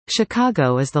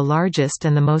Chicago is the largest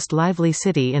and the most lively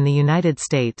city in the United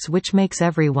States, which makes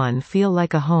everyone feel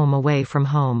like a home away from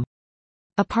home.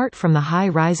 Apart from the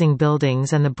high-rising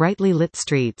buildings and the brightly lit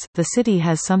streets, the city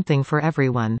has something for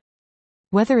everyone.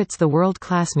 Whether it's the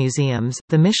world-class museums,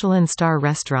 the Michelin star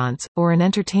restaurants, or an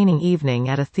entertaining evening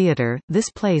at a theater, this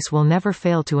place will never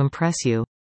fail to impress you.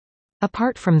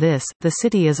 Apart from this, the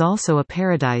city is also a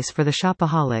paradise for the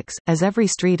shopaholics, as every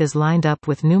street is lined up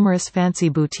with numerous fancy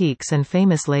boutiques and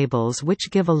famous labels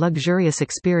which give a luxurious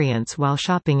experience while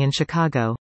shopping in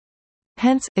Chicago.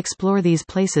 Hence, explore these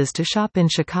places to shop in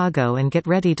Chicago and get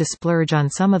ready to splurge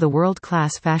on some of the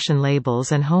world-class fashion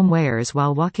labels and home wares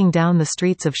while walking down the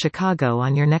streets of Chicago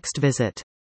on your next visit.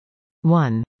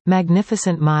 1.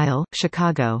 Magnificent Mile,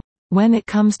 Chicago. When it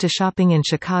comes to shopping in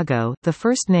Chicago, the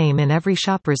first name in every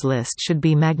shopper's list should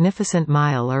be Magnificent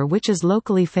Mile, or which is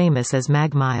locally famous as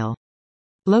Mag Mile.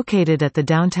 Located at the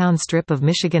downtown strip of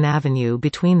Michigan Avenue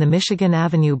between the Michigan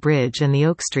Avenue Bridge and the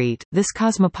Oak Street, this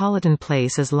cosmopolitan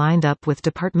place is lined up with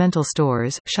departmental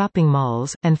stores, shopping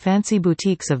malls, and fancy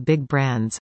boutiques of big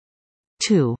brands.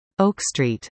 2. Oak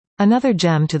Street. Another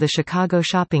gem to the Chicago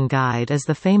shopping guide is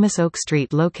the famous Oak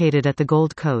Street located at the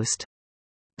Gold Coast.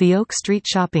 The Oak Street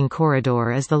shopping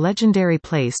corridor is the legendary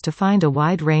place to find a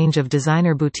wide range of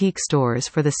designer boutique stores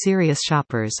for the serious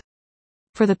shoppers.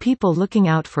 For the people looking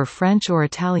out for French or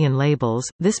Italian labels,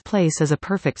 this place is a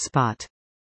perfect spot.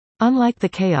 Unlike the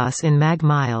chaos in Mag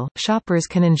Mile, shoppers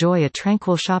can enjoy a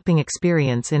tranquil shopping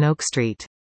experience in Oak Street.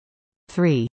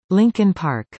 3. Lincoln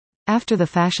Park. After the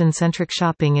fashion-centric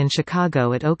shopping in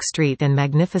Chicago at Oak Street and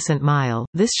Magnificent Mile,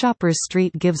 this shopper's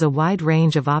street gives a wide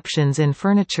range of options in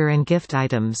furniture and gift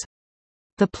items.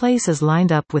 The place is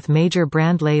lined up with major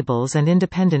brand labels and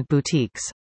independent boutiques.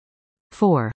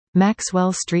 4.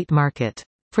 Maxwell Street Market.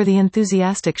 For the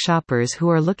enthusiastic shoppers who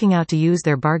are looking out to use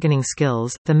their bargaining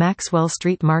skills, the Maxwell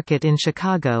Street Market in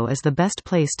Chicago is the best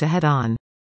place to head on.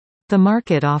 The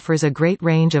market offers a great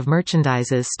range of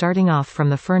merchandises starting off from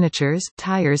the furnitures,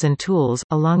 tires and tools,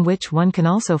 along which one can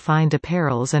also find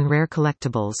apparels and rare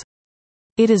collectibles.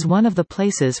 It is one of the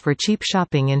places for cheap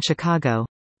shopping in Chicago.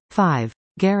 5.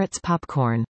 Garrett's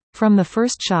Popcorn. From the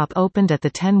first shop opened at the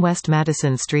 10 West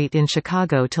Madison Street in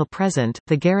Chicago till present,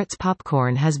 the Garrett's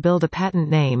Popcorn has built a patent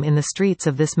name in the streets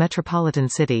of this metropolitan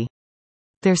city.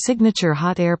 Their signature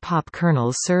hot air pop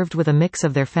kernels served with a mix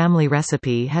of their family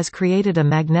recipe has created a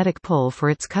magnetic pull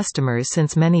for its customers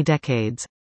since many decades.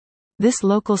 This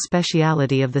local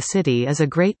specialty of the city is a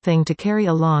great thing to carry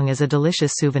along as a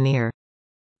delicious souvenir.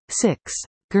 6.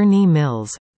 Gurnee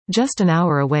Mills. Just an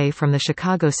hour away from the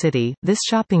Chicago city, this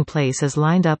shopping place is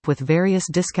lined up with various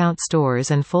discount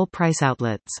stores and full-price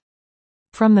outlets.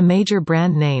 From the major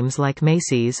brand names like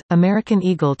Macy's, American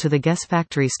Eagle to the Guess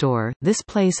Factory store, this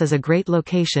place is a great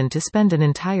location to spend an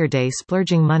entire day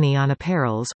splurging money on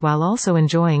apparels, while also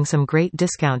enjoying some great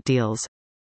discount deals.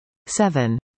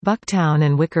 7. Bucktown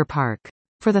and Wicker Park.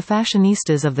 For the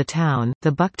fashionistas of the town,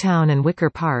 the Bucktown and Wicker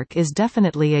Park is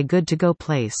definitely a good-to-go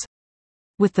place.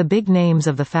 With the big names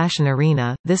of the fashion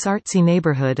arena, this artsy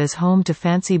neighborhood is home to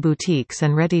fancy boutiques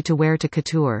and ready-to-wear to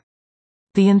couture.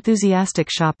 The enthusiastic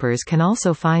shoppers can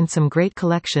also find some great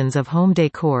collections of home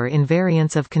decor in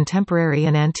variants of contemporary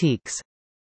and antiques.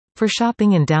 For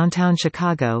shopping in downtown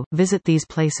Chicago, visit these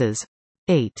places.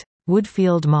 8.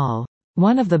 Woodfield Mall.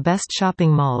 One of the best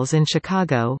shopping malls in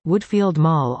Chicago, Woodfield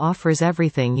Mall offers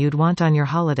everything you'd want on your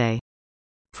holiday.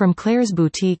 From Claire's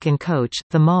Boutique and Coach,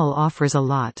 the mall offers a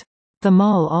lot. The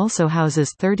mall also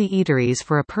houses 30 eateries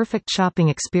for a perfect shopping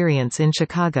experience in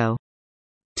Chicago.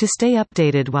 To stay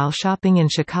updated while shopping in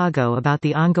Chicago about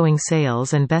the ongoing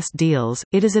sales and best deals,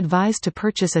 it is advised to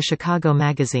purchase a Chicago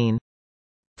magazine.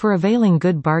 For availing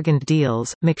good bargained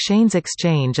deals, McShane's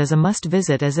Exchange is a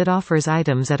must-visit as it offers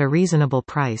items at a reasonable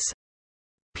price.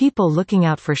 People looking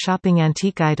out for shopping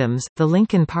antique items, the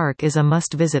Lincoln Park is a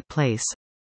must-visit place.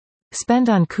 Spend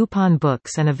on coupon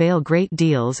books and avail great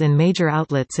deals in major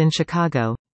outlets in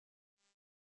Chicago.